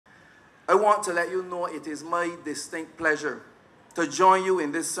want to let you know it is my distinct pleasure to join you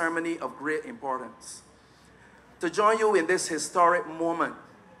in this ceremony of great importance, to join you in this historic moment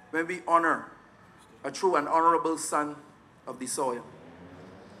when we honor a true and honorable son of the soil.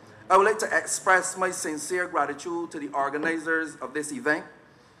 I would like to express my sincere gratitude to the organizers of this event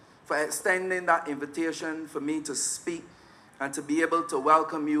for extending that invitation for me to speak and to be able to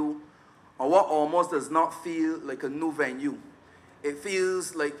welcome you on what almost does not feel like a new venue. It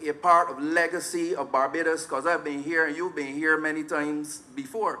feels like a part of legacy of Barbados, because I've been here and you've been here many times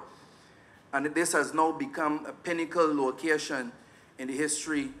before. And this has now become a pinnacle location in the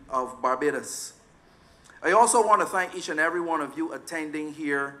history of Barbados. I also want to thank each and every one of you attending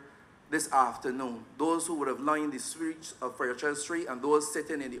here this afternoon. Those who would have lined the streets of Fairchild Street and those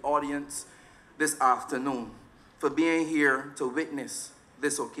sitting in the audience this afternoon for being here to witness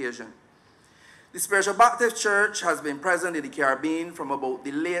this occasion. The Spiritual Baptist Church has been present in the Caribbean from about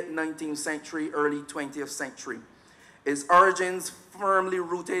the late 19th century, early 20th century. Its origins firmly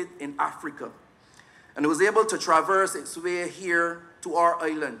rooted in Africa, and it was able to traverse its way here to our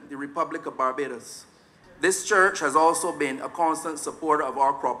island, the Republic of Barbados. This church has also been a constant supporter of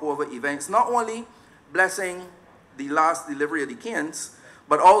our crop-over events, not only blessing the last delivery of the Cairns,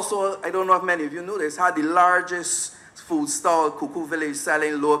 but also, I don't know if many of you knew this, had the largest food stall, Cuckoo Village,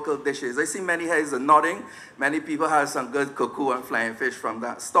 selling local dishes. I see many heads are nodding. Many people have some good cuckoo and flying fish from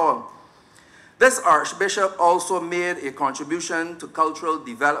that stall. This Archbishop also made a contribution to cultural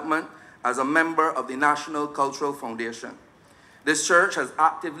development as a member of the National Cultural Foundation. This church has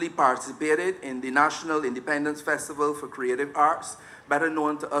actively participated in the National Independence Festival for Creative Arts, better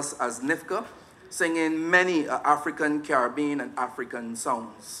known to us as NIFCA, singing many African, Caribbean, and African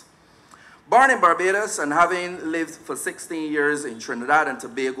songs. Born in Barbados and having lived for 16 years in Trinidad and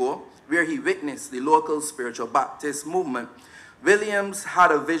Tobago, where he witnessed the local spiritual Baptist movement, Williams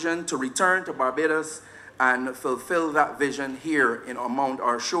had a vision to return to Barbados and fulfill that vision here among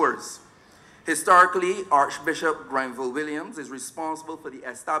our shores. Historically, Archbishop Granville Williams is responsible for the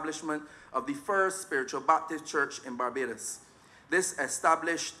establishment of the first spiritual Baptist church in Barbados. This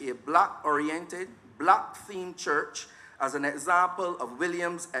established a black-oriented, black-themed church as an example of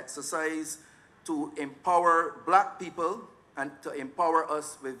Williams' exercise to empower black people and to empower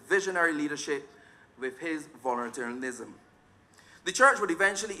us with visionary leadership with his volunteerism. The church would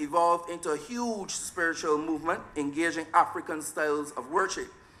eventually evolve into a huge spiritual movement engaging African styles of worship,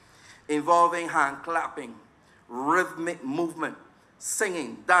 involving hand clapping, rhythmic movement,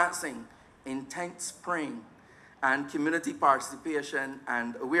 singing, dancing, intense praying, and community participation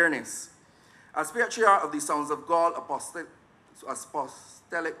and awareness. As patriarch of the Sons of God Apostolic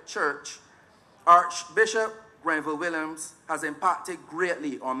Church, Archbishop Granville Williams has impacted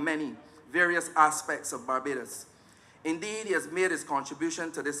greatly on many various aspects of Barbados. Indeed, he has made his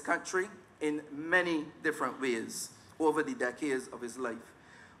contribution to this country in many different ways over the decades of his life.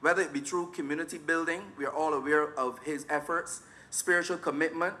 Whether it be through community building, we are all aware of his efforts, spiritual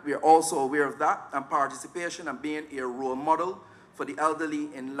commitment, we are also aware of that, and participation and being a role model for the elderly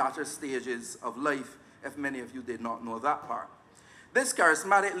in latter stages of life, if many of you did not know that part. This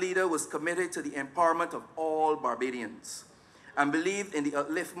charismatic leader was committed to the empowerment of all Barbadians and believed in the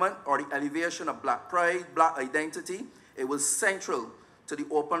upliftment or the elevation of black pride, black identity. It was central to the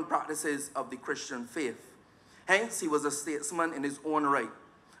open practices of the Christian faith. Hence, he was a statesman in his own right,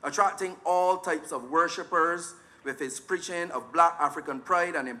 attracting all types of worshipers with his preaching of black African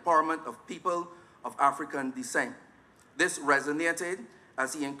pride and empowerment of people of African descent. This resonated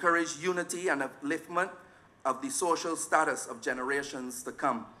as he encouraged unity and upliftment of the social status of generations to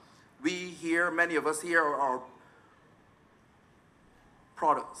come. We here, many of us here, are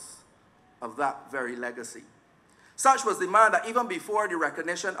products of that very legacy. Such was the man that even before the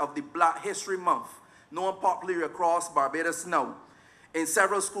recognition of the Black History Month, known popularly across Barbados now, in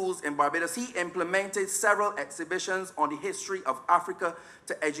several schools in Barbados, he implemented several exhibitions on the history of Africa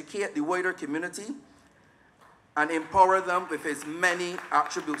to educate the wider community and empower them with his many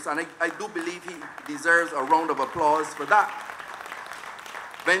attributes. And I do believe he deserves a round of applause for that.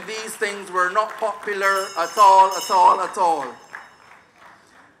 When these things were not popular at all.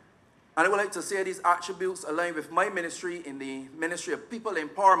 And I would like to say these attributes align with my ministry in the Ministry of People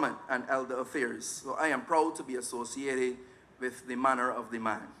Empowerment and Elder Affairs. So I am proud to be associated with the manner of the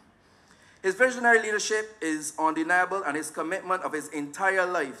man. His visionary leadership is undeniable, and his commitment of his entire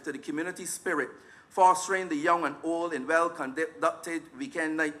life to the community spirit, fostering the young and old in well-conducted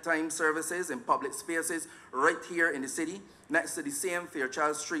weekend nighttime services in public spaces right here in the city, next to the same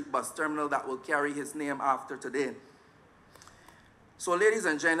Fairchild Street Bus Terminal that will carry his name after today. So, ladies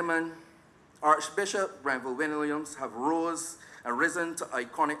and gentlemen, Archbishop Granville Williams and risen to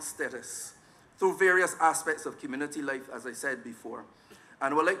iconic status through various aspects of community life, as I said before.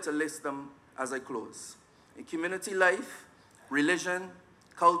 And I would like to list them as I close. In community life, religion,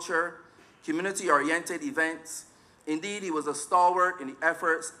 culture, community-oriented events. Indeed, he was a stalwart in the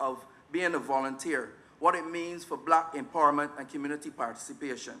efforts of being a volunteer, what it means for Black empowerment and community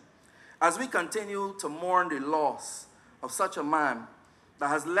participation. As we continue to mourn the loss of such a man that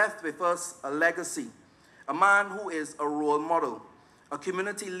has left with us a legacy, a man who is a role model, a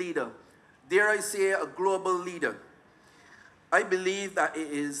community leader, dare I say a global leader, I believe that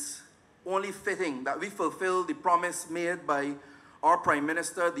it is only fitting that we fulfill the promise made by our Prime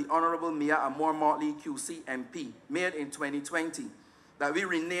Minister, the Honorable Mia Amor Motley QC MP, made in 2020, that we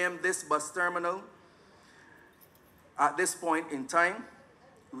rename this bus terminal at this point in time.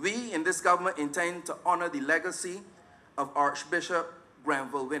 We in this government intend to honor the legacy of Archbishop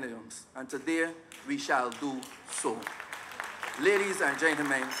Granville Williams, and today we shall do so. Ladies and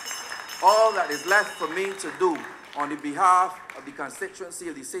gentlemen, all that is left for me to do on the behalf of the constituency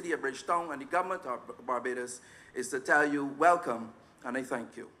of the City of Bridgetown and the government of Barbados is to tell you welcome, and I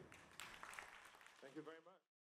thank you.